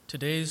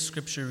Today's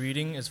scripture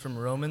reading is from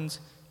Romans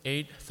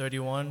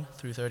 8:31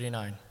 through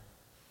 39.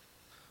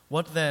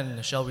 What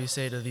then shall we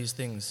say to these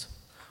things?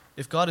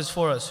 If God is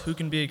for us, who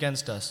can be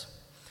against us?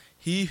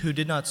 He who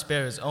did not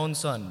spare his own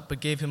son, but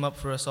gave him up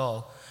for us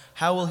all,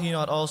 how will he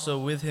not also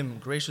with him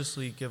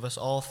graciously give us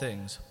all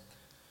things?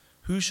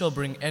 Who shall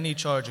bring any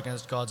charge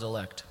against God's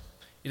elect?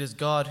 It is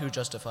God who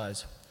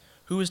justifies.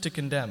 Who is to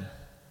condemn?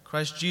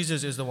 Christ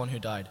Jesus is the one who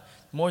died.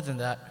 More than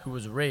that, who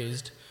was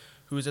raised,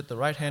 who is at the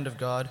right hand of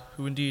God,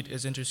 who indeed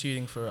is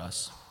interceding for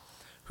us.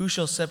 Who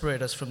shall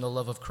separate us from the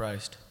love of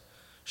Christ?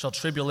 Shall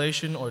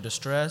tribulation or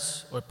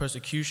distress or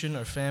persecution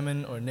or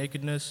famine or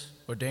nakedness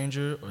or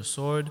danger or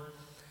sword?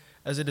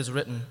 As it is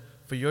written,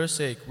 for your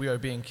sake we are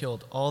being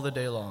killed all the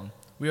day long.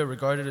 We are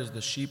regarded as the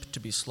sheep to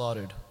be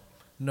slaughtered.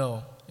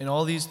 No, in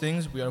all these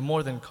things we are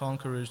more than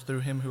conquerors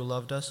through him who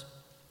loved us.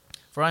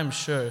 For I am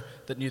sure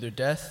that neither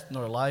death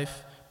nor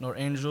life, nor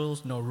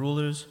angels, nor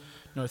rulers,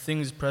 nor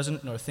things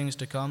present, nor things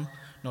to come,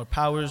 nor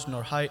powers,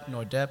 nor height,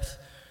 nor depth,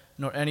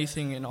 nor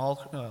anything in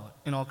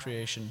all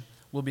creation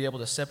will be able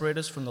to separate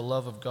us from the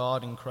love of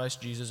God in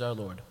Christ Jesus our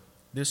Lord.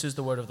 This is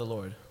the word of the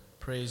Lord.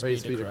 Praise be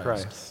to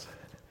Christ.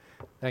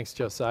 Thanks,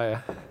 Josiah.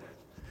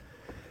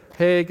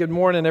 Hey, good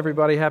morning,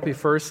 everybody. Happy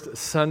first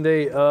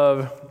Sunday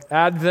of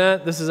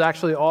Advent. This is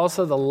actually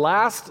also the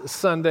last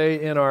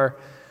Sunday in our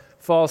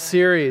fall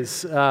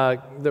series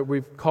that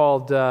we've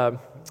called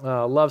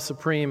Love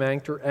Supreme,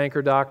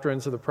 Anchor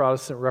Doctrines of the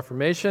Protestant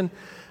Reformation.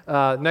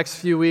 Next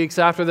few weeks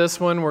after this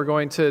one, we're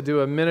going to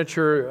do a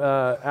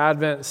miniature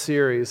Advent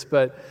series.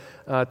 But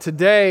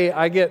today,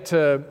 I get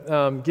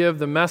to give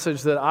the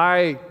message that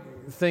I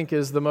think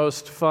is the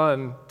most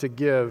fun to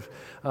give,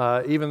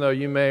 even though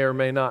you may or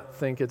may not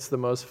think it's the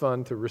most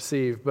fun to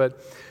receive.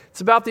 But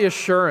it's about the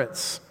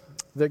assurance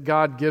that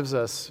God gives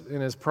us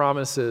in His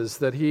promises,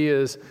 that He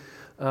is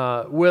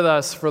with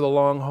us for the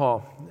long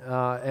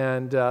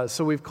haul.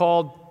 So we've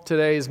called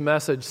today's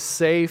message,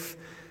 Safe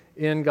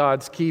in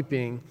God's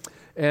Keeping.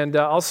 And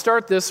I'll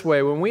start this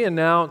way. When we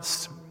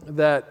announced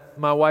that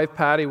my wife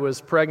Patty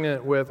was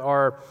pregnant with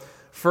our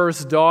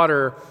first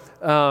daughter,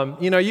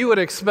 you would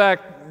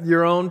expect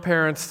your own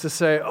parents to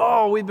say,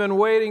 "Oh, we've been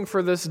waiting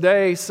for this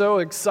day, so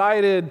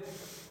excited."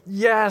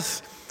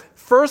 Yes.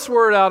 First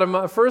words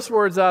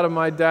out of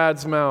my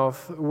dad's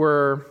mouth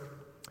were,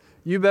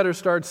 "You better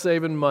start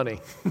saving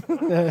money."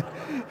 He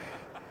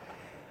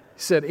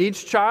said,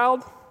 "Each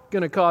child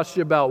going to cost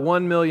you about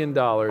 $1 million.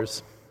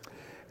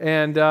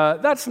 And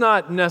that's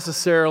not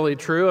necessarily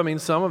true. I mean,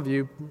 some of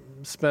you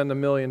spend $1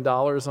 million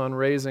on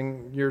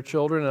raising your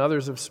children, and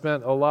others have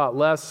spent a lot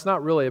less. It's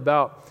not really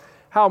about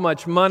how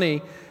much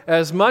money,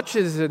 as much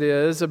as it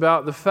is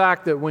about the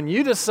fact that when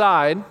you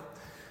decide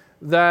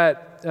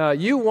that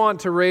you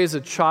want to raise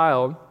a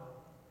child,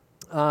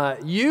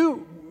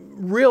 you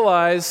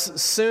realize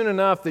soon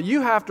enough that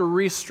you have to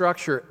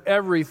restructure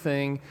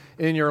everything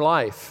in your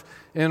life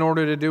in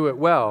order to do it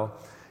well.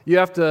 You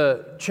have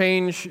to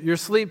change your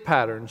sleep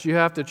patterns. You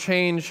have to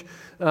change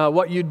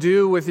what you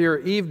do with your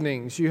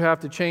evenings. You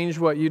have to change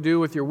what you do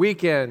with your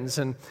weekends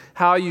and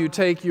how you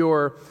take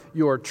your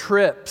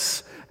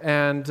trips.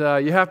 And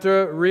you have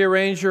to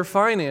rearrange your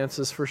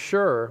finances for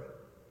sure.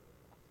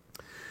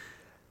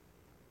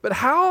 But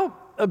how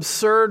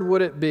absurd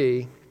would it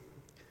be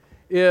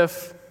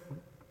if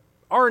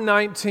our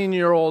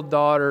 19-year-old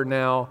daughter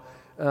now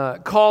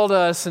called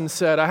us and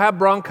said, "I have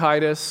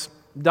bronchitis.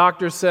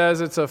 Doctor says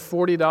it's a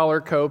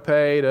 $40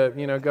 copay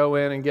to, go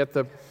in and get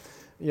the,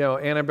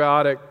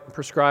 antibiotic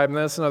prescribed, and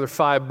that's another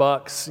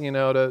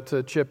 $5,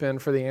 to chip in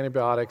for the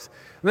antibiotics."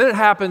 And then it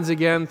happens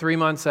again 3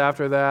 months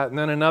after that, and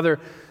then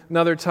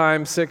another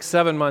time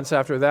 6-7 months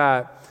after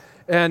that.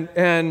 And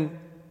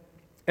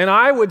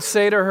I would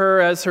say to her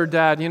as her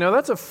dad,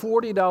 that's a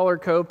 $40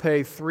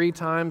 copay 3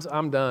 times.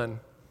 I'm done.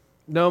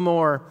 No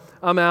more.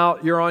 I'm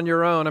out. You're on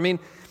your own. I mean,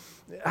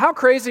 how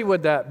crazy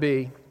would that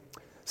be?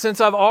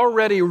 Since I've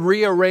already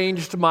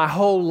rearranged my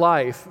whole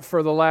life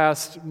for the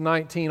last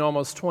 19,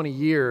 almost 20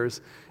 years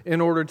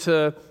in order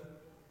to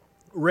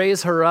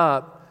raise her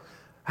up,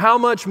 how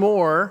much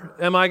more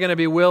am I going to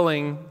be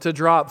willing to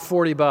drop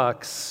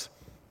 $40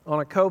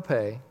 on a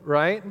copay,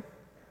 right?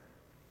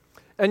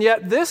 And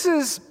yet this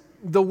is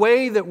the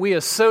way that we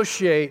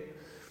associate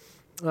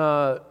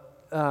our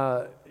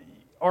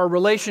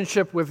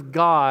relationship with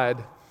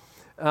God,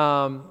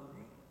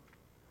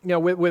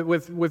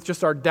 with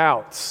just our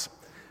doubts.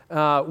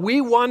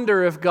 We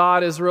wonder if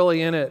God is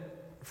really in it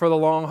for the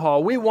long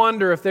haul. We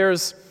wonder if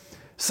there's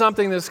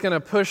something that's going to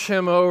push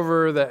him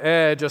over the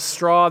edge, a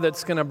straw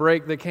that's going to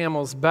break the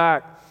camel's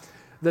back,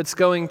 that's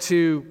going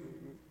to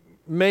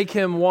make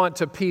him want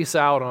to peace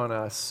out on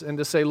us and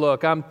to say,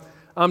 "Look,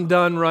 I'm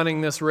done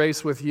running this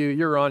race with you.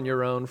 You're on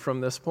your own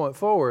from this point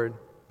forward."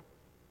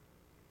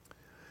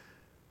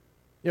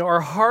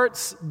 Our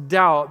hearts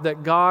doubt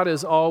that God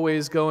is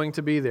always going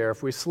to be there.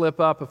 If we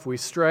slip up, if we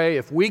stray,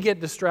 if we get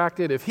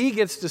distracted, if He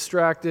gets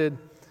distracted,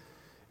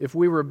 if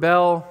we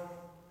rebel.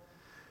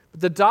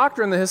 But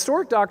the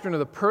historic doctrine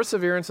of the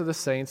perseverance of the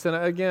saints, and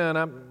again,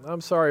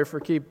 I'm sorry for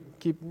keep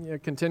keep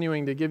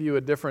continuing to give you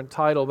a different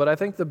title, but I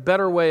think the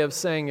better way of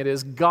saying it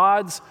is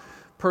God's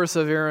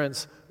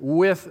perseverance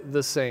with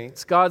the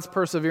saints, God's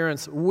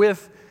perseverance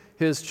with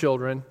His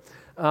children,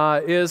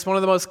 is one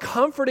of the most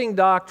comforting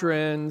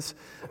doctrines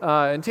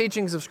and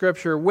teachings of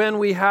Scripture when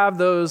we have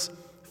those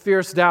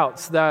fierce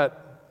doubts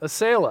that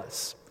assail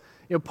us.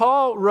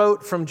 Paul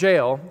wrote from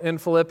jail in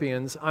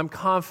Philippians, "I'm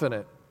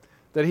confident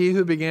that he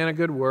who began a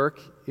good work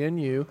in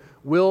you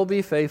will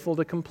be faithful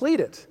to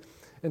complete it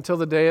until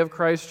the day of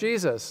Christ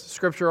Jesus."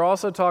 Scripture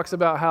also talks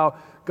about how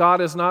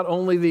God is not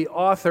only the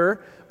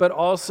author, but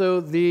also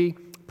the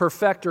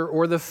perfecter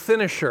or the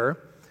finisher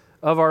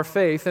of our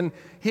faith. And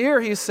here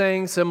he's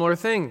saying similar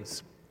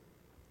things.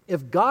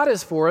 If God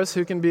is for us,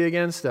 who can be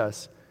against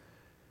us?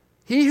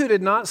 He who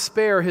did not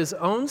spare his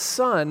own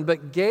son,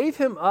 but gave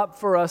him up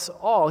for us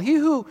all. He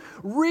who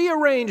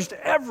rearranged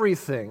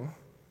everything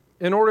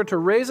in order to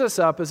raise us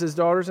up as his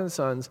daughters and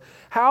sons,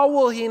 how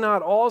will he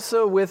not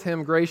also with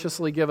him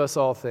graciously give us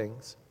all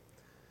things?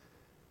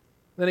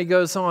 Then he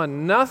goes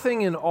on,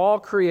 nothing in all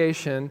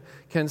creation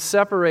can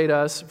separate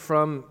us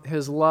from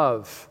his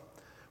love.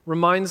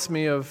 Reminds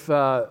me of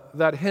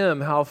that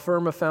hymn, How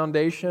Firm a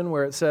Foundation,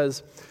 where it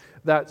says,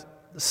 that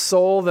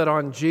soul that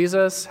on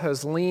Jesus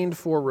has leaned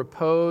for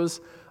repose,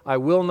 I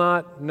will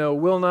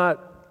not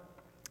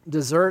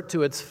desert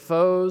to its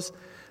foes.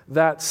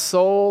 That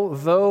soul,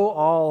 though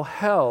all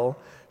hell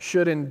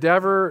should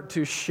endeavor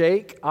to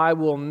shake, I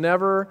will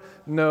never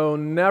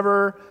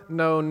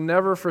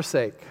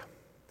forsake.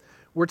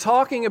 We're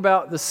talking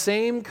about the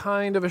same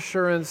kind of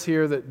assurance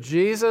here that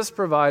Jesus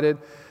provided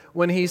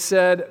when he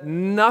said,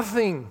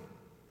 nothing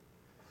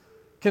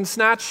can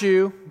snatch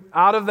you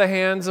out of the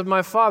hands of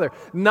my Father.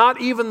 Not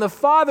even the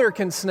Father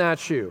can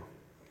snatch you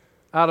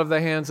out of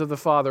the hands of the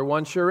Father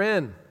once you're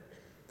in,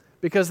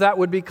 because that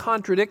would be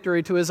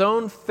contradictory to his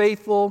own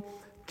faithful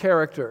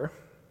character,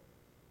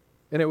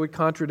 and it would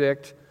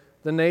contradict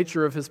the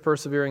nature of his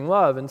persevering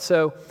love. And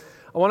so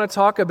I want to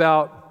talk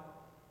about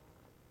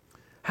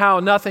how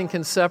nothing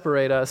can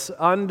separate us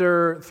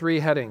under three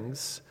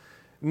headings.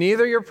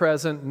 Neither your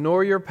present,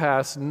 nor your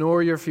past,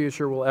 nor your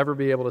future will ever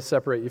be able to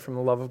separate you from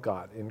the love of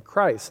God in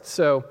Christ.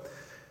 So,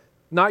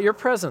 not your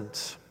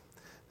present.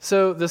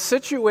 So, the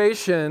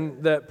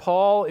situation that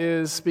Paul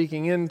is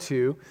speaking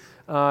into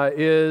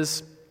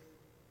is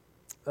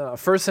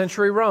first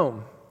century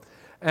Rome.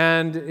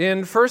 And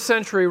in first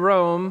century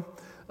Rome,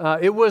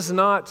 it was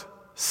not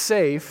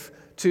safe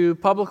to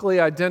publicly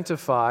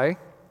identify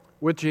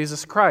with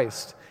Jesus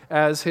Christ,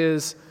 as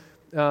his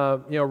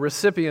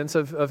recipients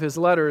of his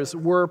letters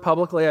were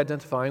publicly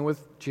identifying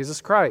with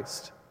Jesus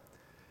Christ.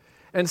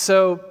 And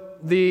so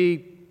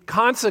the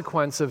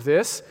consequence of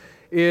this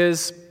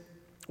is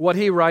what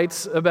he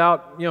writes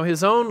about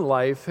his own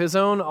life, his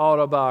own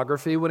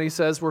autobiography, when he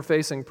says we're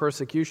facing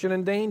persecution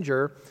and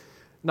danger,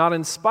 not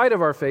in spite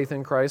of our faith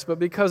in Christ, but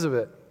because of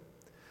it.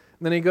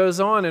 And then he goes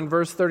on in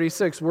verse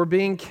 36, we're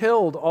being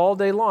killed all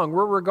day long.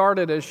 We're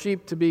regarded as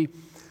sheep to be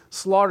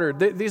slaughtered.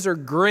 These are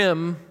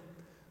grim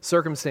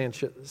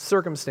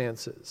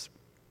circumstances.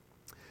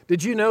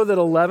 Did you know that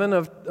 11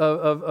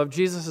 of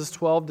Jesus'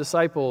 12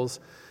 disciples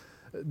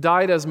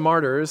died as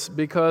martyrs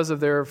because of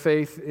their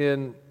faith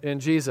in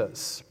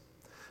Jesus?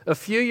 A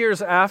few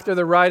years after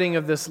the writing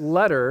of this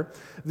letter,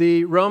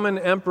 the Roman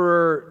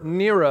Emperor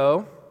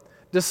Nero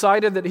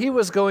decided that he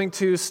was going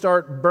to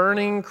start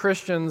burning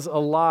Christians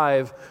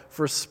alive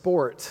for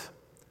sport,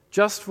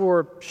 just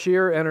for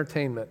sheer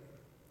entertainment.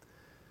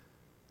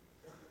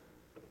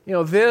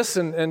 This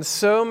and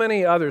so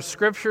many other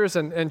scriptures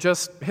and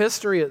just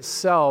history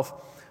itself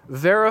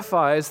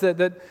verifies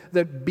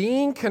that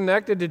being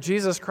connected to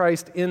Jesus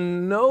Christ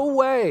in no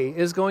way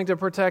is going to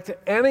protect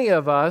any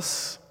of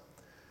us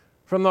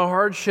from the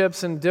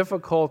hardships and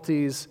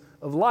difficulties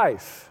of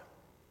life.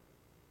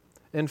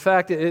 In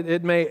fact,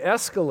 it may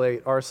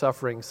escalate our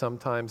suffering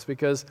sometimes,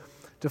 because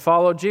to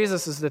follow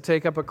Jesus is to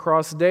take up a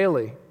cross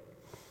daily.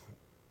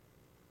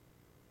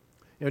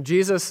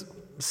 Jesus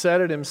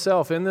said it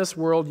himself, in this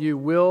world you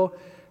will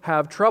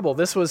have trouble.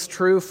 This was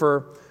true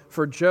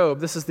for Job.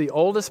 This is the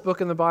oldest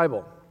book in the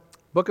Bible.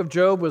 Book of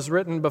Job was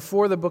written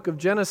before the book of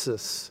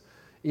Genesis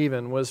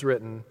even was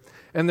written.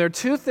 And there are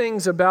two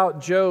things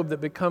about Job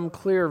that become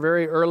clear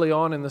very early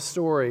on in the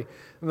story.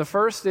 And the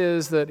first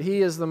is that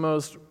he is the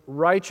most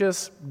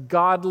righteous,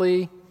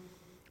 godly,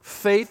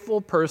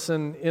 faithful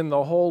person in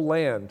the whole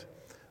land.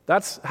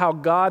 That's how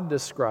God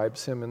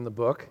describes him in the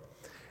book.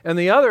 And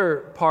the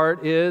other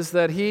part is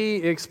that he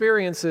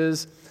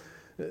experiences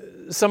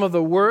some of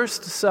the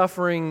worst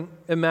suffering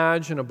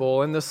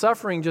imaginable, and the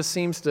suffering just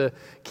seems to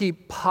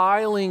keep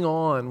piling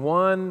on,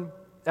 one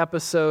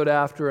episode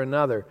after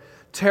another.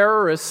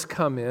 Terrorists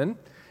come in,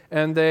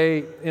 and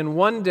they, in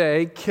one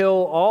day,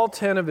 kill all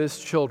 10 of his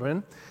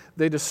children.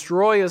 They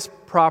destroy his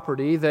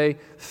property. They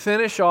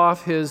finish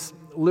off his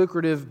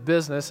lucrative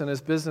business, and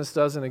his business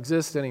doesn't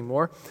exist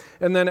anymore.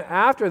 And then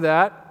after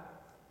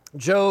that,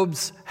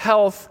 Job's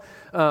health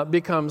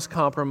becomes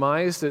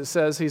compromised. It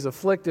says he's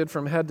afflicted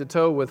from head to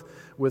toe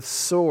with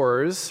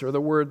sores, or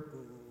the word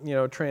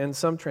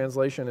some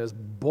translation is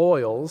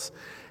boils.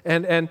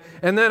 And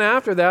then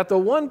after that, the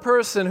one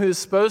person who's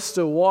supposed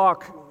to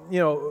walk,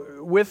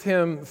 with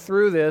him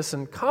through this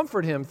and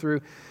comfort him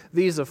through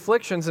these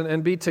afflictions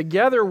and be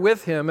together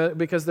with him,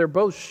 because they're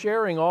both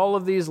sharing all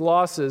of these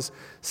losses,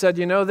 said,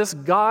 this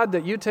God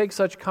that you take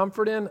such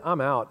comfort in,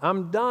 I'm out.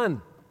 I'm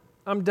done.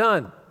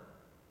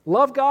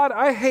 Love God?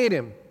 I hate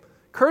him.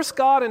 Curse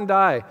God and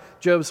die,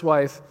 Job's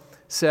wife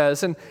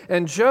says.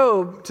 And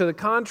Job, to the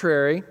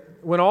contrary,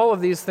 when all of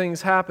these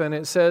things happen,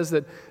 it says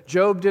that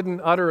Job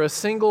didn't utter a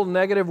single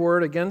negative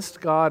word against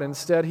God.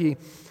 Instead, he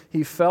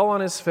fell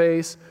on his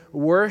face,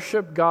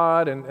 worshiped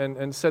God,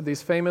 and said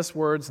these famous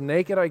words,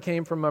 "Naked I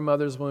came from my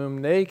mother's womb,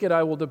 naked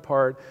I will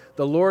depart.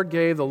 The Lord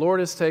gave, the Lord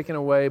has taken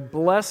away.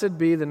 Blessed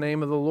be the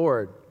name of the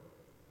Lord."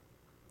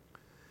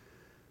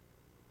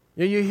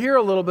 You hear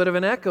a little bit of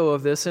an echo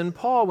of this in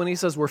Paul when he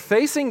says, we're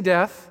facing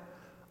death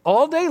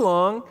all day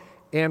long,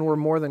 and we're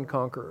more than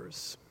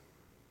conquerors.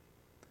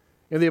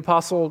 The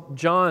Apostle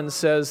John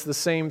says the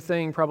same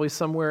thing probably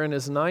somewhere in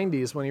his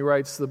 90s when he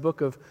writes the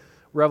book of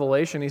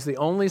Revelation. He's the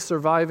only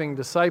surviving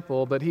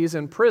disciple, but he's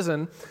in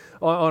prison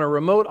on a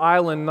remote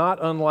island not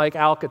unlike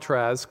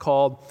Alcatraz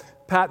called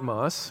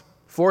Patmos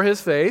for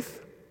his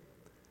faith.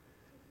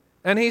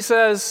 And he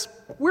says,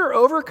 we're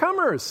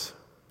overcomers.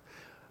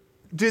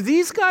 Do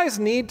these guys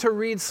need to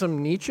read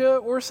some Nietzsche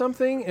or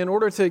something in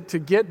order to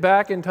get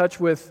back in touch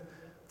with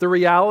the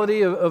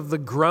reality of the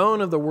groan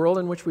of the world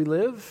in which we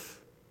live?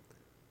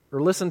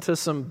 Or listen to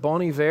some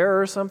Bon Iver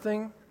or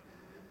something?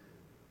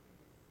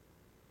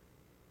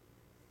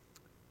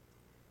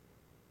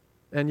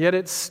 And yet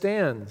it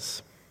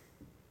stands.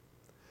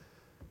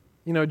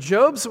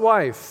 Job's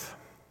wife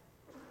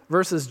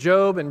versus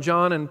Job and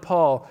John and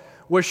Paul,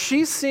 was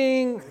she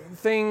seeing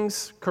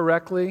things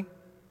correctly?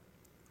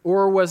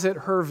 Or was it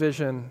her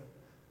vision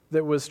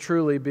that was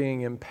truly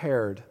being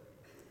impaired?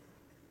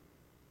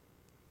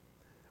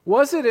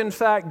 Was it, in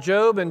fact,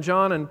 Job and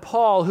John and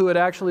Paul who had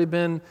actually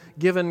been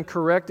given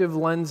corrective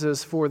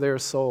lenses for their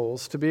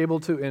souls to be able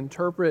to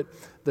interpret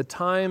the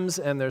times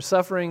and their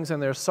sufferings and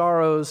their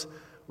sorrows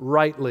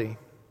rightly?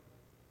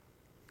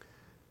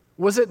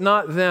 Was it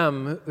not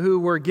them who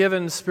were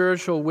given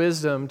spiritual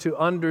wisdom to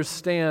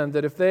understand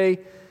that if they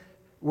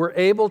were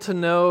able to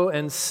know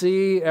and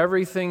see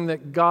everything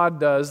that God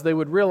does, they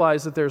would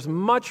realize that there's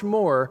much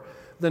more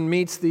than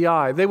meets the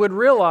eye? They would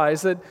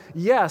realize that,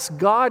 yes,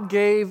 God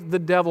gave the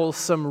devil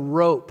some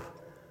rope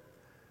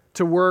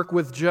to work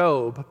with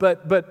Job,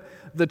 but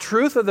the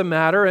truth of the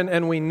matter,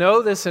 and we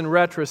know this in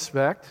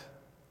retrospect,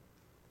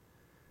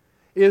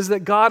 is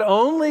that God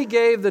only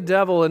gave the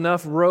devil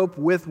enough rope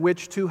with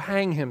which to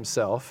hang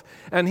himself,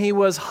 and he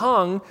was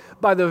hung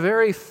by the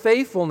very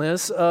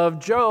faithfulness of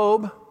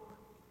Job,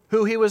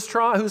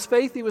 whose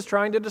faith he was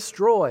trying to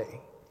destroy.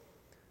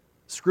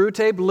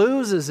 Screwtape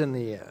loses in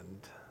the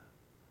end.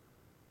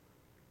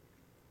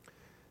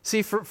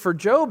 See, for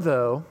Job,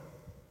 though,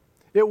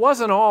 it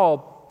wasn't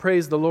all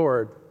praise the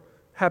Lord,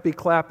 happy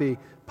clappy,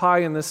 pie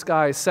in the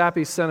sky,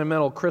 sappy,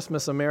 sentimental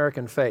Christmas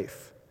American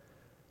faith.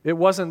 It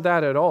wasn't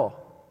that at all.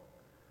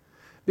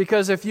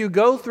 Because if you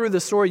go through the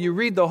story, you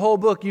read the whole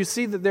book, you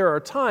see that there are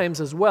times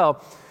as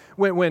well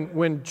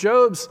when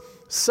Job's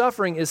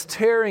suffering is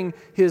tearing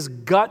his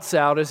guts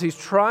out as he's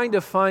trying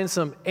to find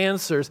some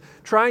answers,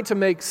 trying to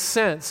make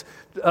sense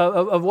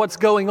of what's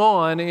going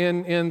on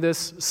in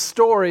this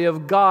story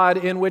of God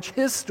in which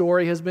his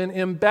story has been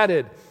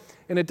embedded.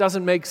 And it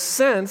doesn't make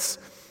sense.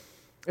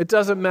 It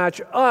doesn't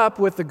match up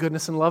with the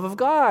goodness and love of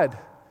God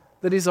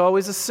that he's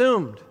always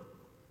assumed.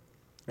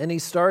 And he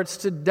starts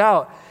to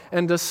doubt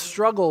and to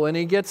struggle, and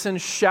he gets in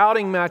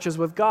shouting matches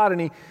with God,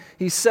 and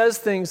he says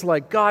things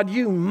like, God,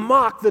 you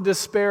mock the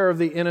despair of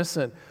the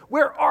innocent.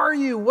 Where are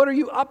you? What are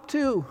you up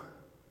to?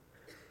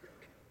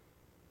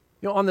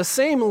 On the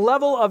same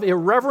level of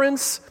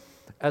irreverence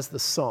as the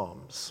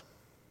Psalms.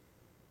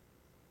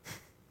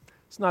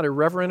 It's not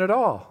irreverent at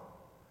all.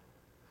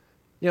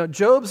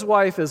 Job's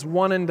wife is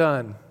one and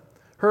done.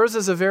 Hers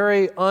is a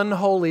very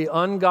unholy,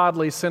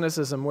 ungodly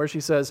cynicism where she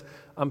says,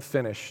 I'm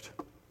finished.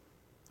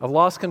 I've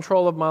lost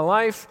control of my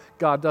life.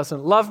 God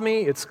doesn't love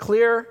me. It's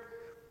clear.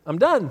 I'm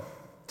done.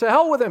 To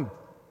hell with him.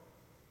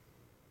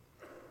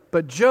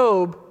 But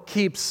Job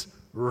keeps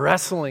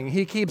wrestling.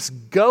 He keeps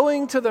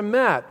going to the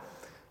mat.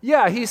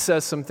 Yeah, he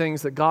says some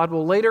things that God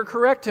will later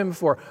correct him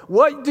for.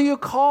 What do you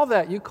call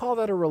that? You call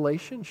that a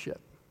relationship.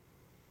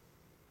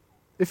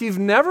 If you've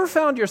never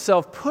found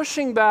yourself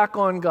pushing back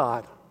on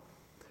God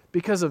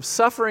because of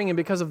suffering and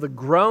because of the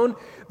groan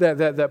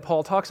that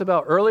Paul talks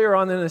about earlier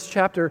on in this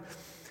chapter,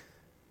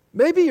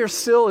 maybe you're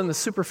still in the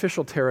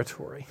superficial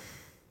territory.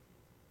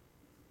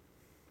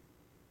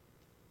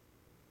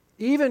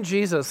 Even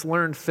Jesus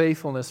learned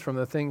faithfulness from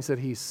the things that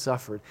he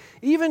suffered.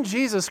 Even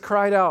Jesus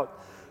cried out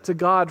to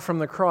God from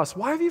the cross,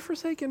 why have you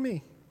forsaken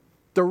me?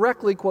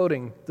 Directly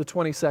quoting the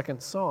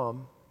 22nd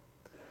Psalm,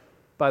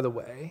 by the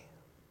way.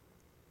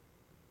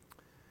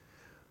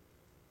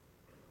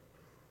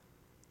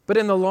 But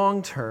in the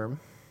long term,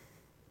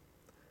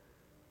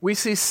 we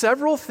see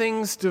several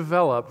things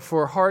develop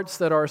for hearts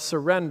that are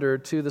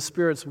surrendered to the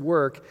Spirit's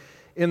work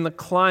in the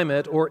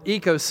climate or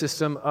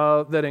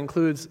ecosystem that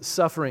includes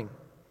suffering.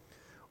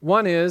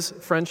 One is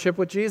friendship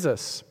with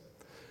Jesus.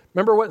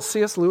 Remember what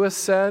C.S. Lewis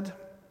said?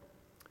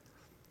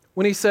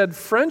 When he said,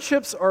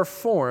 friendships are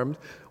formed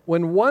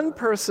when one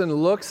person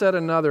looks at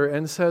another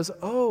and says,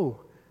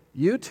 oh,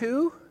 you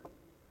too?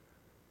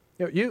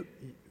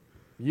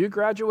 You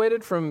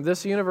graduated from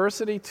this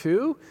university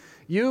too?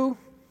 You've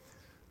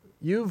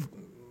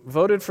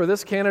voted for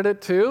this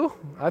candidate too?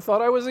 I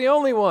thought I was the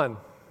only one.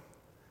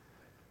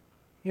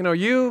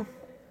 You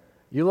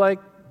like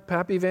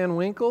Pappy Van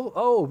Winkle?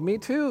 Oh, me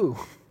too.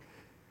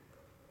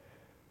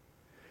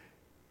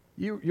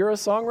 You're a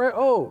songwriter?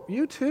 Oh,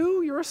 you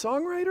too? You're a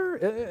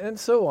songwriter? And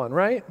so on,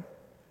 right?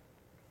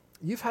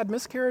 You've had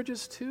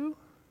miscarriages too?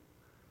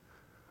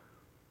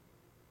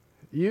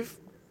 You've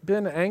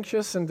been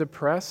anxious and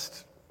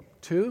depressed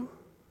too?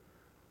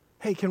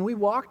 Hey, can we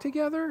walk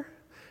together?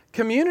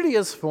 Community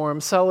is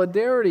formed,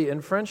 solidarity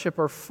and friendship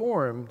are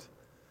formed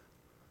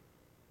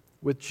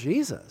with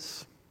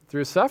Jesus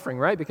through suffering,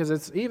 right? Because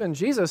it's even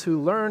Jesus who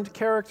learned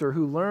character,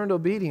 who learned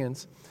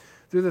obedience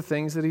through the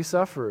things that he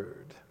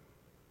suffered.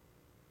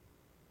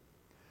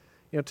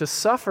 To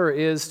suffer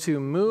is to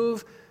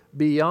move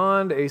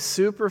beyond a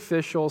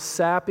superficial,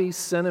 sappy,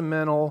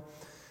 sentimental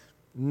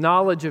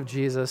knowledge of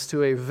Jesus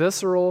to a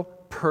visceral,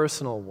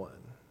 personal one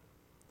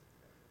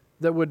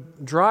that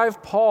would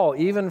drive Paul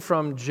even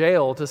from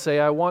jail to say,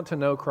 I want to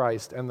know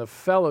Christ and the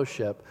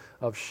fellowship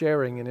of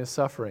sharing in his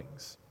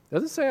sufferings. He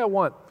doesn't say I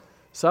want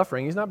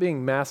suffering. He's not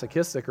being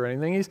masochistic or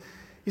anything.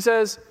 He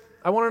says,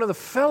 I want to know the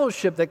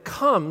fellowship that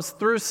comes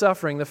through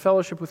suffering, the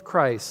fellowship with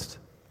Christ,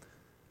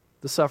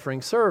 the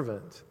suffering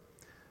servant.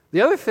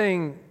 The other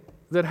thing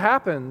that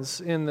happens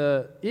in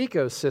the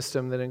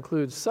ecosystem that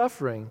includes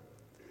suffering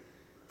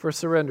for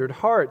surrendered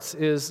hearts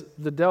is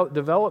the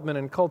development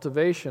and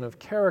cultivation of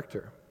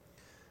character.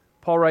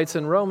 Paul writes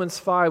in Romans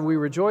 5, we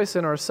rejoice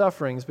in our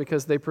sufferings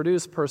because they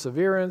produce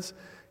perseverance,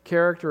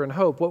 character, and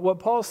hope. What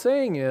Paul's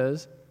saying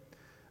is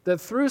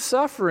that through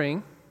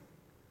suffering,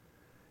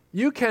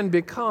 you can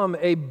become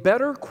a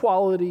better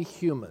quality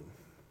human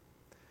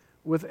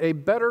with a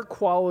better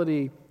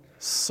quality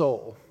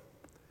soul.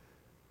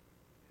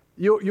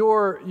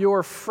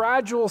 Your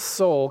fragile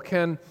soul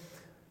can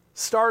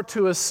start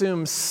to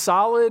assume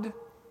solid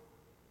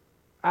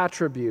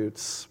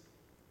attributes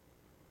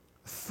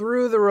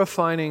through the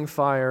refining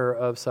fire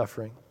of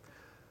suffering.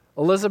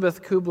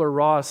 Elizabeth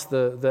Kubler-Ross,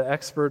 the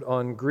expert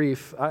on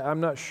grief, I'm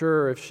not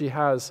sure if she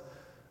has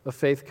a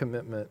faith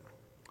commitment,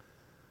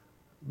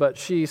 but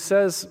she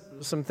says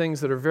some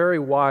things that are very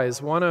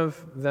wise. One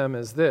of them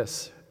is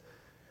this.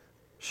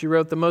 She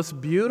wrote, the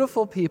most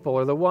beautiful people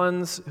are the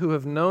ones who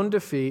have known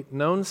defeat,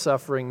 known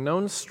suffering,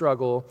 known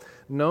struggle,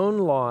 known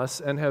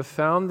loss, and have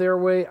found their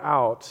way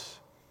out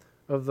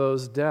of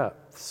those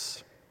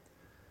depths.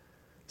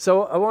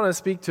 So I want to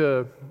speak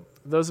to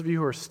those of you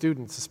who are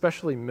students,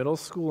 especially middle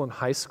school and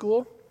high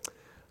school.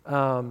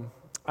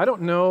 I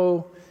don't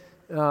know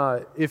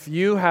if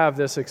you have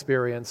this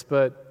experience,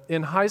 but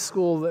in high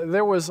school,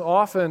 there was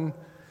often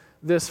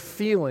this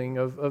feeling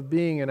of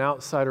being an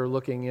outsider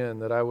looking in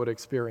that I would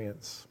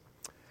experience.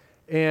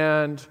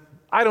 And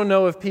I don't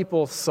know if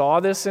people saw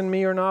this in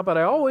me or not, but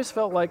I always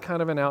felt like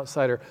kind of an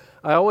outsider.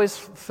 I always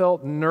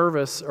felt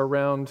nervous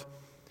around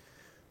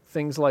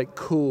things like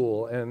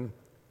cool and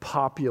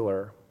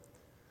popular.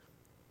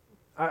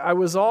 I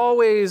was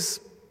always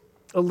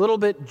a little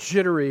bit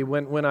jittery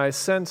when I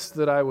sensed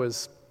that I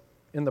was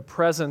in the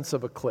presence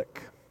of a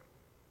clique.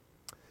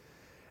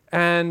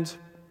 And,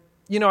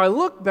 I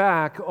look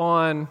back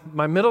on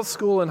my middle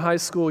school and high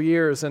school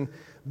years, and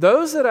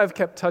those that I've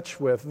kept touch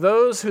with,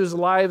 those whose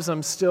lives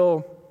I'm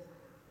still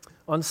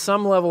on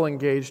some level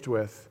engaged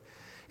with,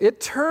 it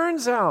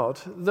turns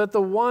out that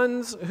the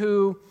ones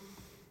who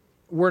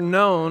were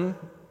known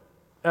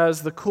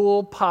as the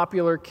cool,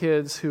 popular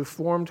kids who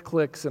formed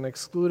cliques and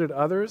excluded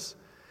others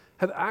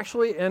have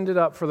actually ended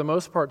up, for the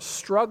most part,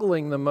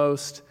 struggling the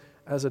most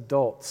as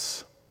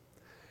adults.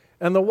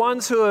 And the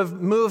ones who have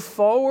moved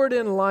forward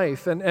in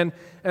life and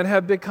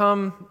have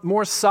become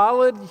more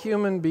solid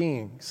human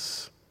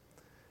beings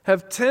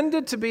have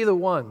tended to be the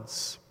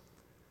ones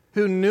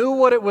who knew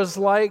what it was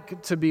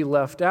like to be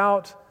left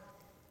out,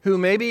 who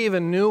maybe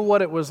even knew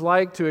what it was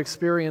like to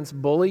experience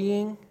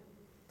bullying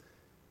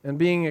and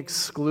being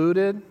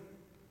excluded.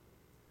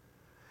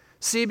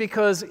 See,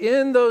 because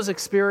in those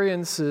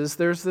experiences,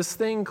 there's this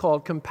thing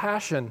called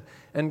compassion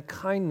and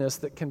kindness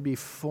that can be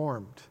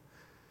formed.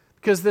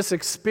 Because this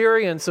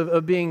experience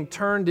of being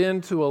turned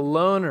into a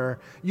loner,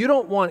 you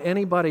don't want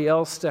anybody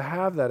else to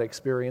have that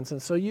experience,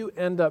 and so you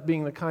end up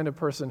being the kind of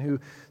person who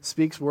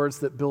speaks words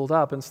that build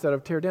up instead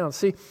of tear down.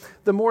 See,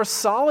 the more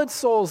solid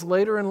souls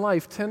later in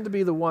life tend to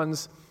be the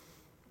ones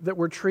that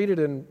were treated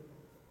in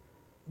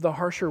the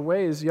harsher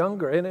ways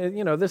younger.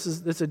 And this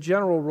is a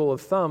general rule of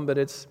thumb, but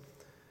it's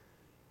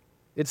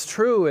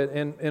true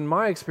in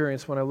my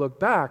experience when I look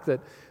back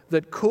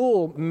that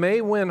cool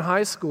may win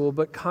high school,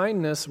 but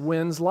kindness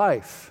wins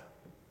life.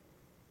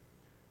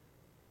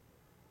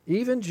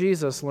 Even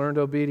Jesus learned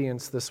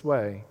obedience this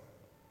way.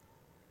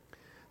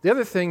 The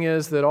other thing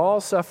is that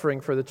all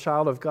suffering for the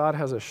child of God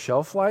has a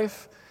shelf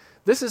life.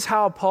 This is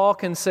how Paul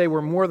can say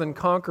we're more than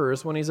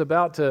conquerors when he's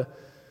about to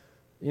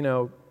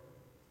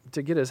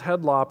get his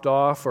head lopped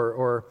off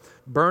or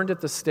burned at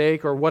the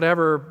stake or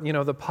whatever,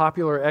 the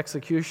popular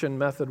execution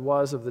method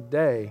was of the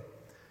day.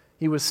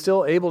 He was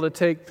still able to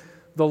take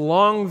the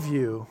long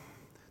view,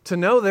 to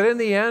know that in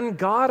the end,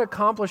 God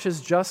accomplishes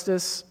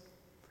justice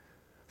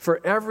for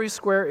every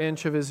square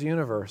inch of his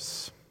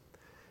universe.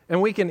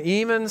 And we can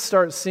even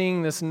start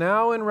seeing this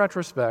now in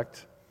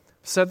retrospect.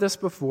 I've said this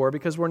before,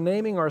 because we're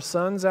naming our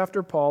sons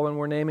after Paul and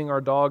we're naming our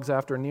dogs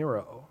after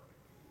Nero.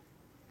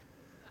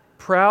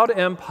 Proud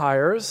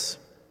empires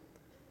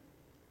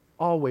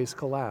always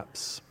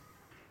collapse.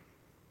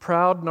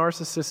 Proud,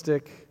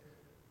 narcissistic,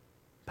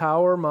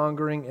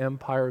 power-mongering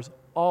empires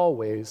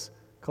always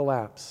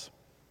collapse.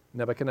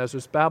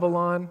 Nebuchadnezzar's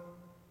Babylon,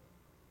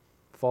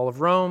 fall of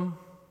Rome.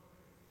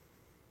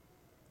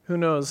 Who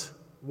knows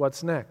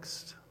what's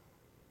next?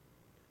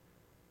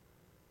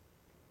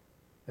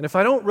 And if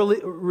I don't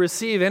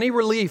receive any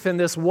relief in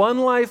this one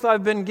life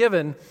I've been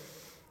given,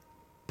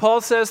 Paul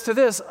says to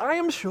this, I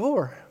am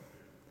sure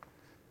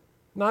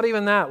not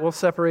even that will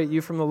separate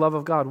you from the love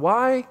of God.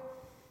 Why?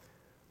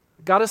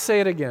 Got to say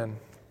it again.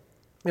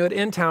 At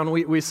In Town,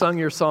 we sung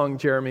your song,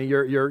 Jeremy,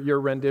 your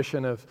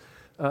rendition of,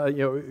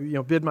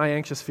 Bid My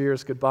Anxious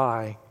Fears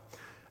Goodbye.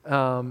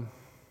 And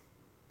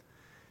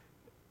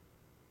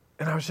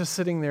I was just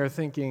sitting there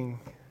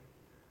thinking,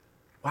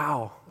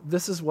 wow,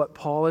 this is what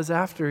Paul is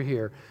after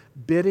here,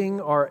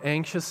 bidding our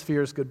anxious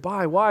fears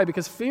goodbye. Why?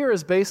 Because fear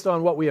is based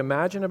on what we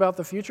imagine about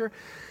the future.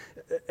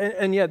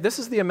 And yet this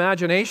is the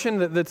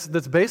imagination that's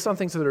based on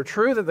things that are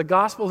true, that the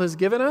gospel has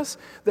given us,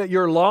 that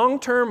your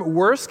long-term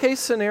worst-case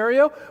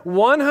scenario,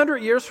 100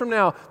 years from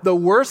now, the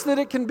worst that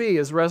it can be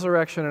is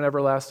resurrection and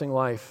everlasting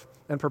life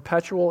and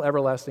perpetual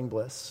everlasting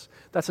bliss.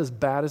 That's as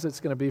bad as it's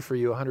going to be for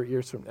you 100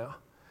 years from now.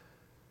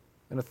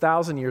 And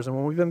 1,000 years, and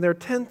when we've been there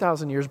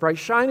 10,000 years, bright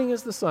shining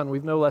as the sun,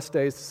 we've no less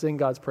days to sing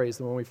God's praise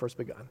than when we first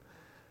begun.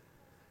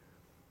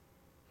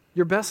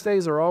 Your best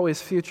days are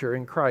always future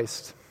in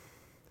Christ.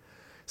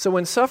 So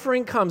when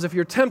suffering comes, if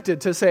you're tempted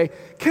to say,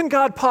 can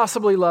God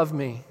possibly love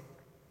me?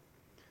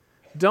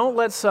 Don't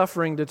let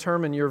suffering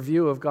determine your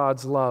view of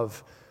God's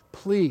love.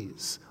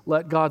 Please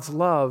let God's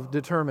love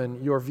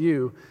determine your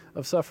view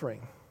of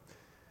suffering.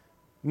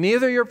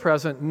 Neither your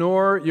present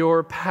nor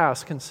your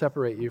past can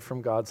separate you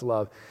from God's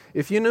love.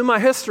 If you knew my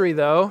history,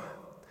 though,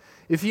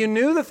 if you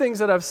knew the things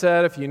that I've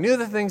said, if you knew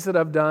the things that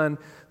I've done,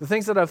 the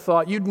things that I've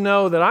thought, you'd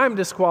know that I'm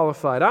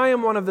disqualified. I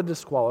am one of the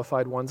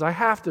disqualified ones. I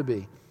have to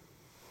be.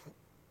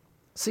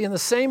 See, in the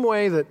same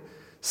way that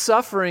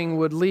suffering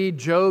would lead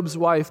Job's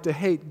wife to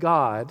hate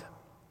God,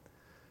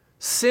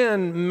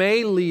 sin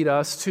may lead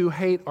us to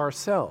hate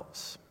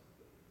ourselves.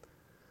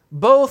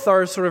 Both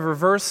are sort of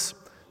reverse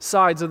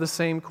sides of the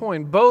same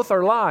coin. Both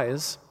are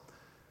lies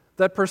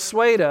that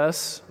persuade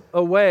us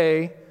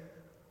away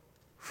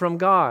from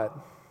God.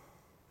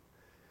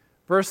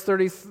 Verse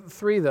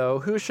 33, though,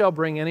 who shall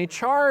bring any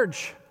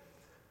charge,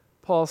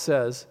 Paul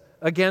says,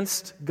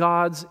 against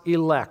God's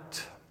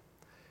elect?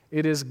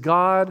 It is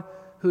God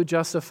who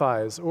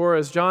justifies. Or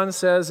as John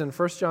says in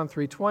 1 John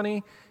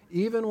 3:20,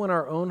 even when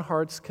our own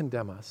hearts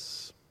condemn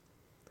us,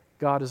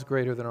 God is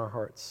greater than our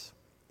hearts.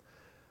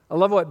 I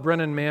love what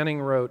Brennan Manning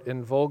wrote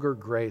in Vulgar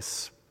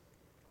Grace.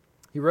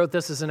 He wrote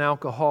this as an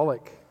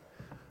alcoholic.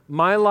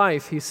 My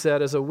life, he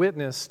said, is a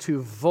witness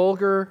to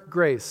vulgar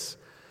grace,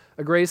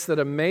 a grace that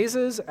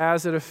amazes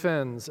as it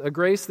offends, a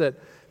grace that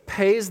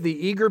pays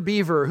the eager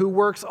beaver who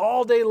works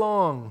all day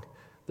long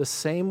the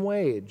same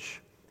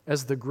wage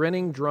as the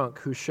grinning drunk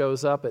who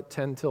shows up at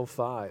 10 till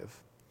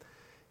 5.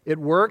 It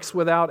works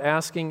without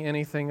asking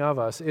anything of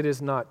us. It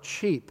is not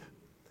cheap,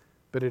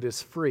 but it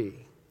is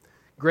free.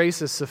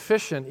 Grace is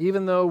sufficient,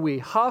 even though we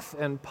huff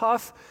and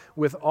puff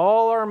with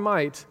all our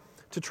might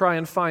to try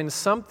and find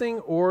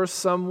something or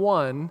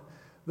someone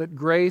that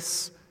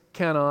grace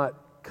cannot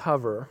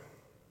cover.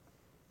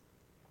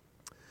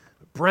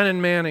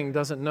 Brennan Manning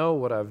doesn't know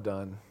what I've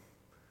done.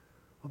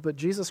 Well, but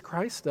Jesus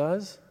Christ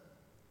does.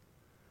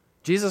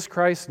 Jesus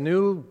Christ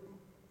knew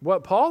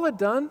what Paul had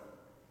done.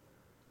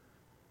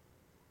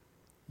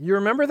 You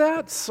remember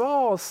that?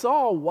 Saul,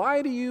 Saul,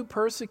 why do you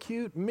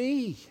persecute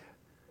me?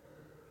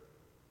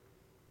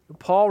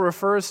 Paul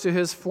refers to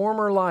his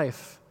former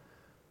life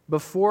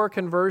before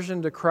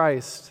conversion to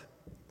Christ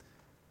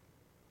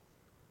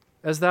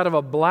as that of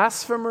a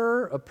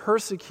blasphemer, a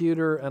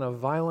persecutor, and a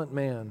violent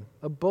man,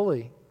 a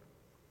bully.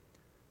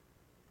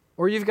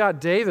 Or you've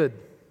got David,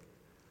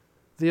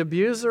 the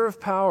abuser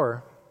of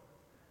power,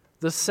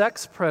 the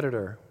sex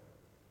predator,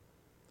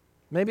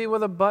 maybe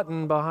with a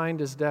button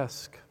behind his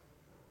desk,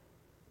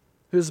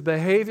 whose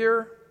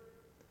behavior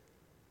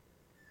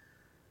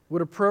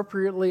would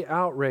appropriately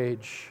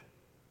outrage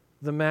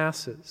the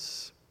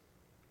masses.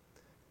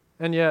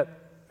 And yet,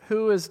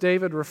 who is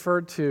David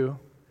referred to,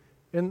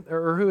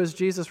 or who is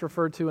Jesus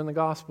referred to in the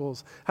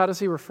Gospels? How does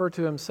he refer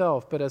to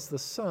himself? But as the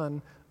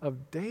son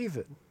of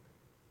David.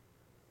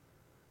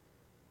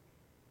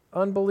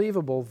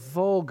 Unbelievable,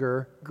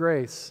 vulgar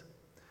grace.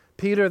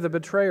 Peter the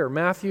betrayer,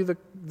 Matthew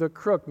the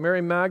crook,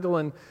 Mary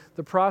Magdalene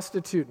the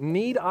prostitute.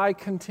 Need I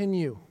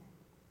continue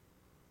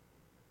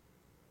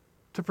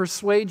to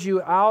persuade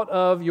you out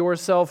of your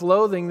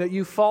self-loathing that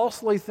you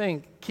falsely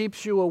think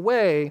keeps you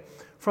away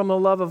from the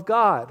love of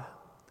God?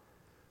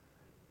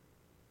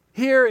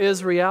 Here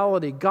is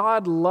reality.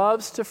 God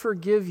loves to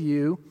forgive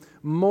you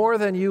more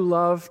than you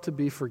love to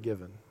be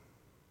forgiven.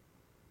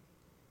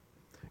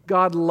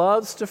 God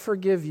loves to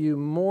forgive you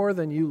more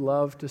than you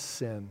love to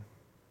sin.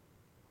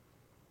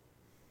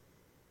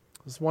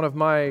 As one of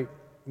my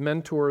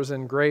mentors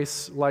in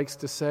grace likes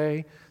to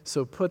say,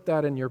 so put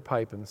that in your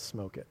pipe and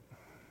smoke it.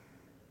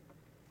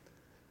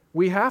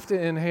 We have to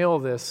inhale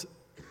this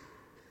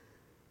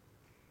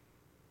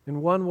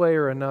in one way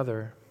or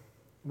another.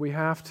 We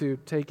have to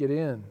take it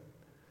in.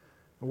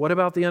 What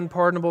about the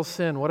unpardonable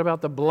sin? What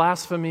about the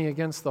blasphemy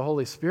against the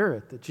Holy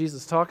Spirit that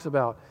Jesus talks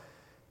about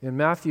in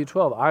Matthew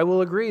 12? I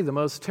will agree, the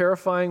most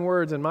terrifying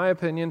words, in my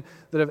opinion,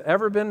 that have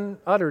ever been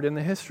uttered in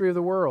the history of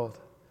the world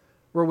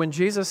were when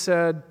Jesus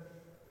said,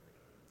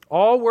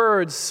 all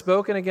words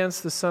spoken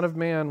against the Son of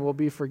Man will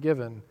be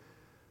forgiven,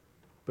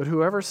 but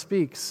whoever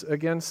speaks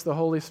against the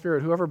Holy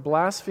Spirit, whoever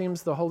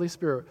blasphemes the Holy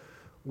Spirit,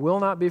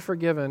 will not be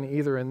forgiven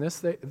either in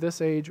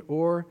this age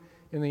or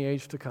in the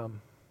age to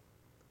come.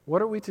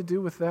 What are we to do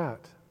with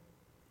that?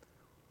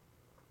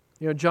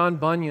 You know, John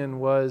Bunyan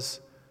was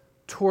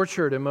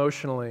tortured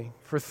emotionally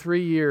for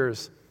 3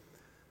 years,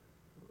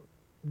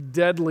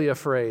 deadly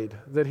afraid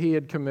that he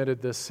had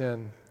committed this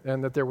sin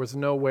and that there was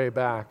no way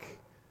back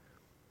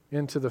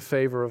into the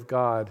favor of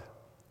God.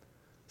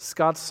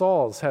 Scott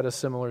Sauls had a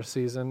similar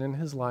season in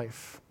his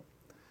life.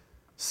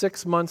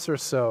 6 months or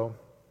so,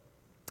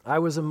 I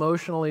was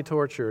emotionally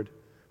tortured,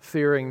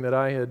 fearing that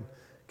I had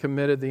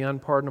committed the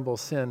unpardonable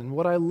sin. And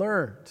what I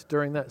learned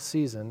during that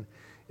season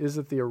is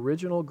that the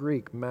original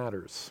Greek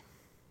matters.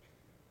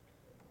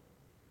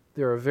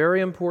 There are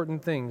very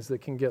important things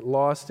that can get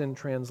lost in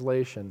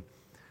translation,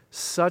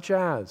 such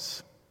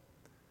as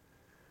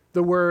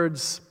the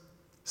words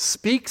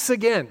speaks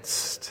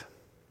against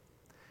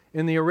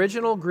in the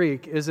original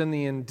Greek is in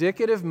the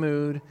indicative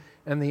mood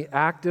and the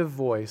active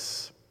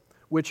voice,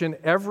 which in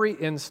every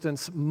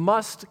instance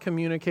must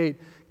communicate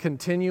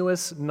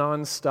continuous,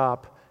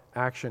 nonstop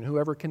action.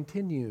 Whoever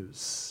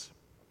continues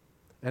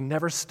and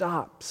never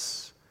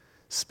stops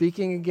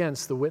speaking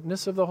against the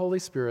witness of the Holy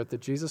Spirit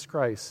that Jesus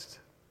Christ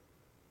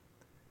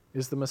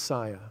is the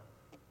Messiah,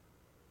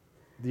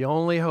 the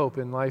only hope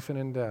in life and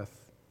in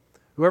death.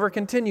 Whoever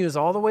continues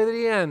all the way to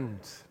the end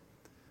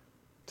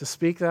to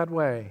speak that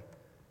way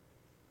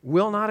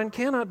will not and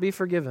cannot be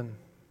forgiven.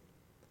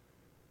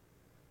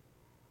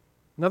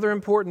 Another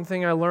important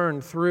thing I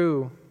learned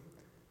through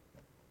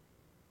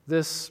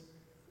this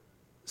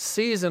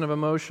season of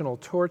emotional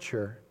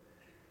torture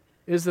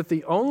is that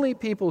the only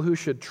people who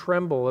should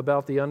tremble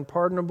about the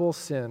unpardonable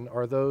sin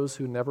are those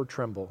who never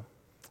tremble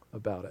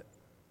about it.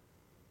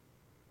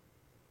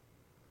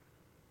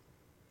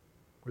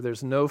 Where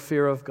there's no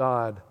fear of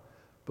God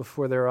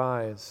before their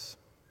eyes.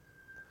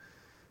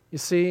 You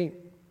see,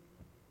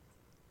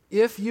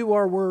 if you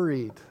are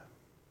worried,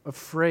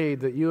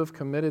 afraid that you have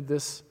committed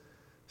this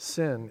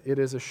sin, it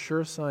is a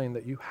sure sign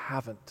that you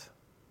haven't.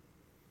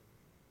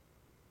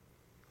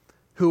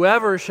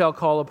 Whoever shall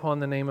call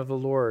upon the name of the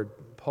Lord,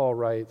 Paul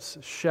writes,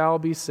 shall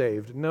be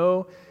saved.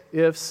 No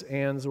ifs,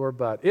 ands, or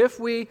but. If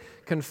we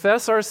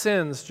confess our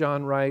sins,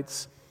 John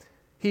writes,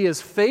 he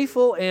is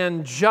faithful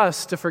and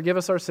just to forgive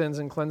us our sins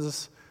and cleanse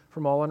us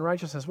from all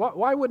unrighteousness.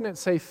 Why wouldn't it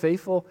say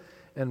faithful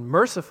and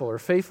merciful, or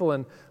faithful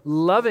and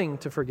loving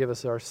to forgive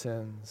us our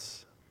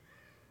sins?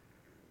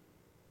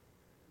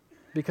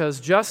 Because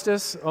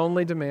justice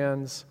only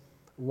demands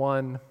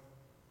one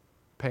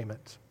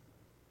payment.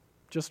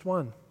 Just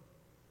one.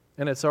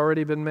 And it's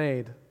already been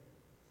made.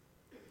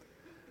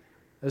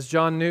 As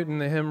John Newton,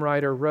 the hymn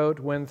writer, wrote,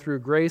 when through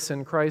grace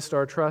in Christ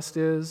our trust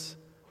is,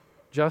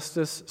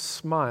 justice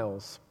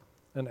smiles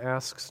and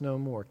asks no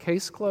more.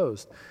 Case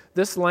closed.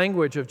 This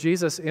language of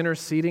Jesus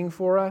interceding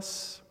for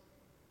us,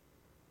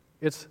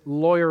 it's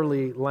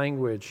lawyerly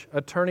language,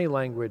 attorney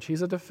language.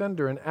 He's a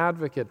defender, an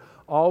advocate,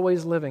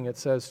 always living, it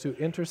says, to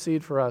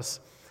intercede for us.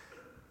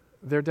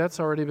 Their debt's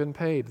already been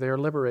paid. They are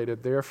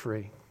liberated. They are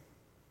free.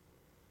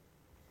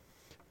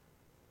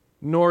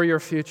 Nor your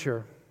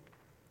future,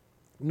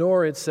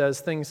 nor, it says,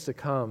 things to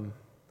come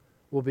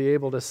will be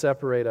able to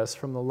separate us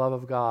from the love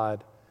of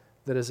God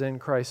that is in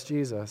Christ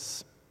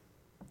Jesus.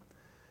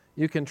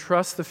 You can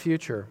trust the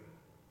future.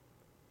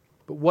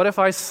 But what if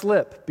I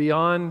slip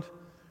beyond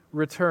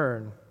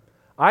return?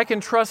 I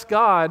can trust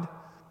God,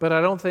 but I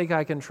don't think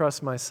I can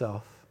trust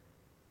myself.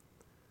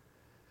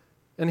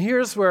 And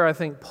here's where I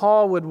think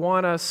Paul would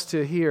want us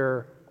to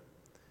hear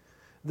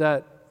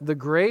that the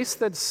grace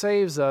that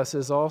saves us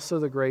is also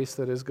the grace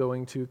that is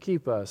going to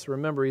keep us.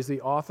 Remember, he's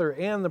the author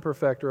and the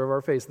perfecter of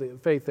our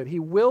faith, that he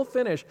will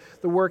finish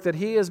the work that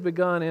he has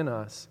begun in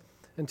us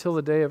until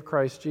the day of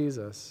Christ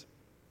Jesus.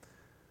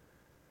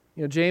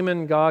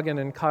 Jamin Goggin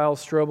and Kyle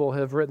Strobel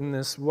have written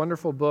this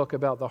wonderful book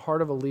about the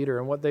heart of a leader,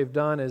 and what they've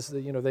done is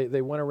that,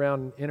 they went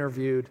around and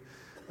interviewed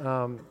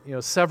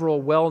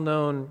several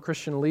well-known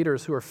Christian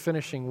leaders who are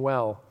finishing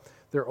well.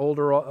 They're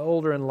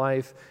older in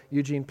life.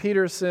 Eugene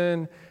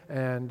Peterson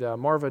and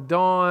Marva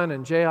Dawn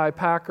and J.I.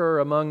 Packer,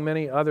 among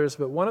many others.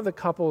 But one of the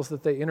couples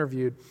that they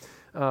interviewed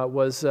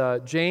was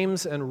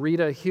James and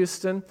Rita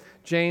Houston.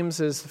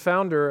 James is the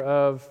founder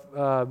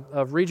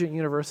of Regent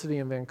University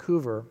in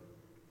Vancouver.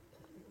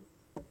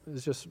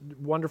 It's just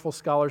wonderful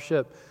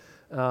scholarship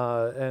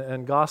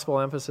and gospel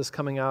emphasis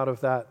coming out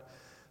of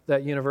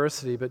that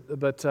university.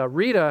 But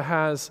Rita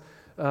has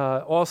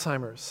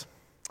Alzheimer's.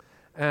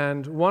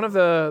 And one of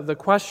the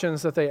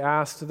questions that they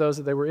asked to those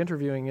that they were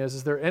interviewing are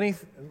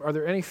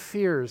there any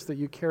fears that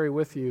you carry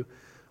with you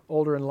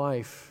older in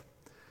life?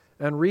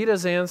 And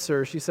Rita's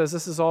answer, she says,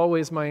 this is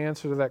always my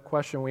answer to that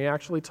question. We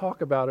actually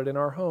talk about it in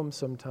our home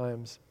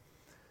sometimes.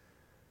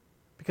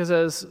 Because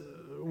as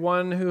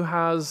one who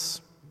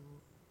has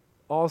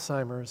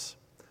Alzheimer's,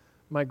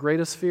 my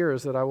greatest fear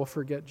is that I will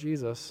forget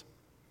Jesus.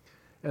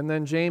 And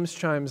then James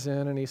chimes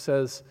in and he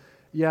says,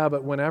 yeah,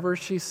 but whenever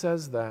she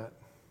says that,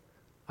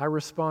 I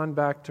respond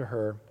back to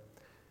her,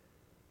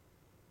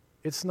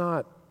 it's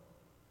not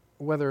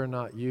whether or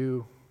not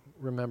you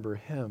remember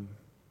him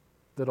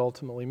that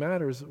ultimately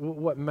matters.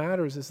 What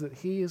matters is that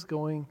he is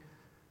going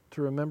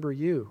to remember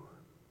you,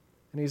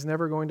 and he's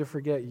never going to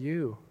forget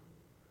you.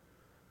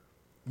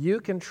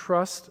 You can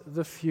trust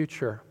the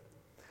future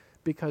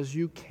because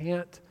you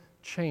can't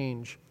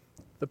change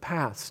the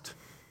past.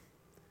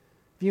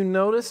 Have you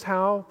noticed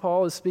how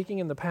Paul is speaking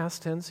in the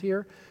past tense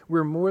here?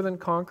 We're more than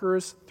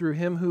conquerors through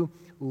him who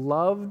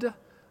loved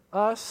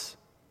us.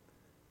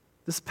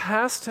 This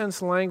past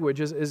tense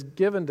language is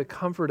given to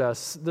comfort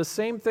us. The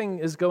same thing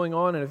is going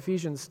on in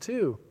Ephesians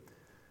 2.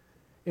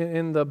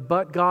 In the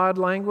but God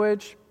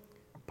language,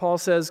 Paul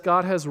says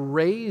God has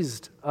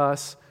raised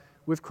us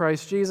with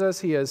Christ Jesus.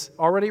 He has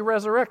already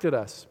resurrected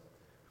us.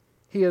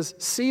 He has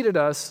seated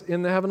us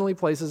in the heavenly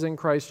places in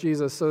Christ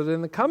Jesus so that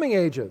in the coming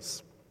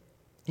ages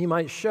he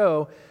might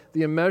show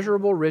the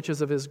immeasurable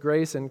riches of his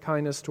grace and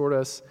kindness toward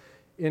us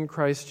in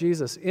Christ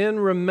Jesus. In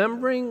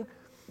remembering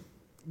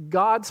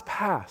God's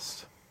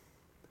past,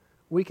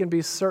 we can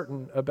be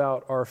certain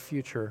about our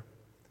future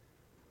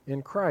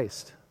in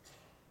Christ.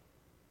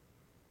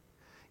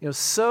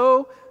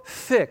 So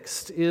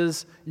fixed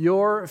is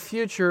your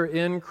future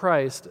in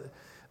Christ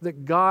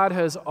that God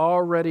has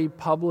already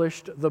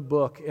published the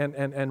book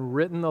and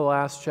written the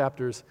last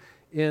chapters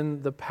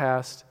in the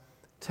past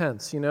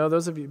tense.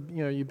 Those of you,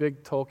 you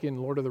big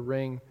Tolkien, Lord of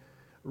the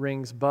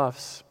Rings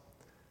buffs,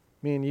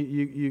 I mean,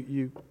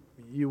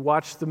 you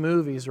watch the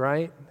movies,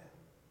 right?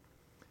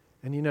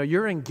 And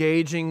you're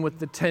engaging with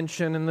the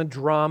tension and the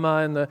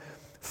drama and the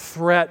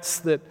threats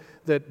that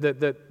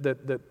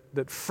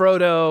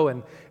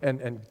Frodo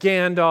and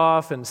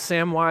Gandalf and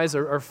Samwise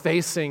are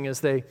facing as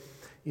they,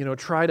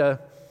 try to,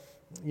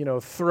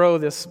 throw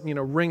this,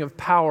 ring of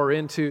power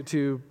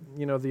into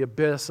the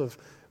abyss of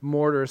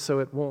Mordor so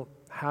it won't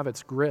have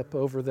its grip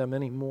over them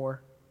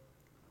anymore.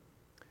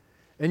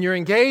 And you're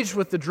engaged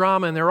with the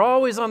drama, and they're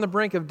always on the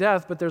brink of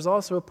death, but there's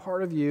also a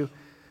part of you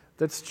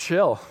that's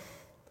chill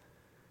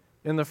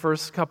in the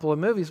first couple of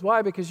movies.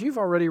 Why? Because you've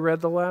already read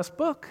the last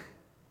book.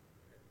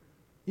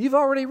 You've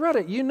already read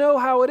it. You know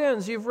how it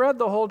ends. You've read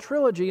the whole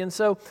trilogy, and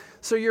so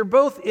you're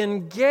both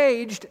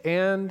engaged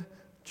and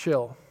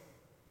chill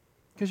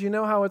because you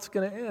know how it's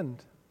going to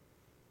end.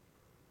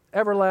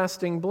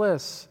 Everlasting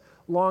bliss,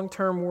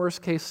 long-term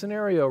worst-case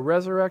scenario,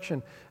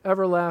 resurrection,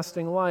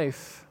 everlasting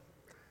life.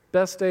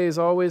 Best days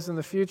always in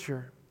the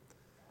future.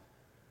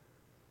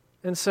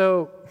 And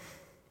so,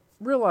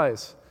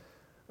 realize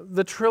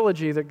the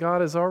trilogy that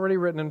God has already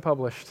written and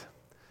published.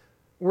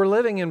 We're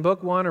living in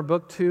book 1 or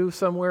book 2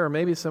 somewhere, or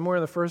maybe somewhere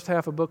in the first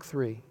half of book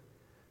 3.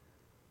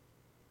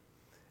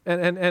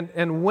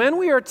 And when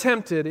we are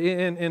tempted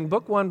in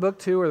book 1, book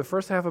 2, or the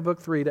first half of book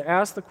 3 to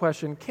ask the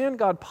question, can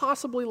God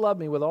possibly love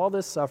me with all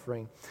this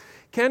suffering?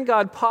 Can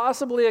God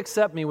possibly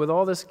accept me with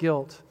all this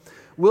guilt?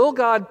 Will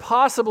God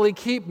possibly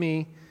keep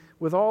me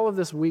with all of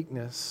this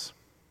weakness?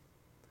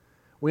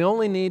 We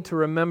only need to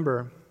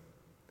remember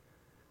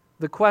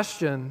the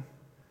question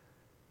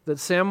that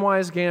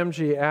Samwise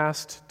Gamgee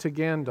asked to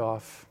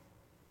Gandalf,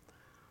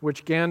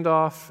 which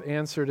Gandalf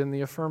answered in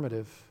the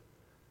affirmative.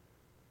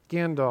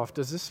 Gandalf,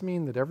 does this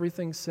mean that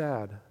everything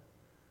sad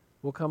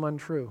will come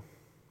untrue?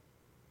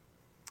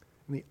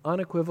 And the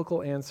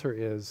unequivocal answer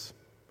is,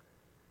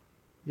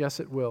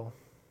 yes, it will.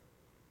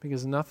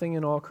 Because nothing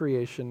in all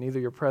creation, neither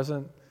your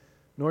present,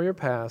 nor your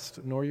past,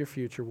 nor your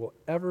future, will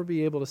ever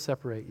be able to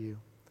separate you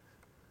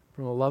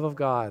from the love of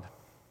God.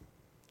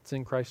 It's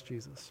in Christ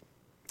Jesus.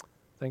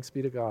 Thanks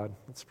be to God.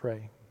 Let's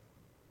pray.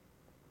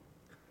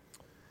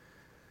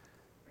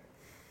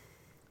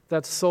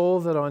 That soul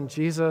that on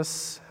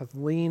Jesus hath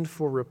leaned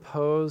for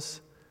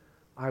repose,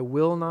 I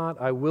will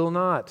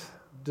not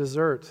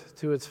desert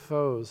to its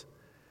foes.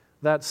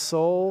 That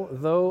soul,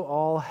 though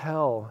all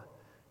hell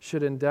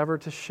should endeavor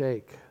to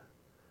shake,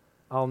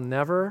 I'll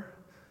never,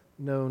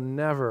 no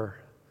never,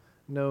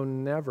 no,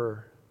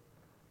 never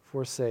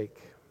forsake.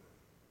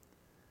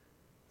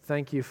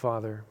 Thank you,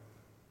 Father.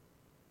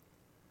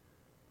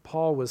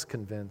 Paul was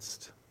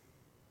convinced.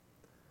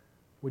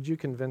 Would you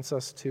convince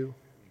us too?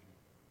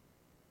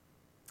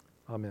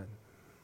 Amen.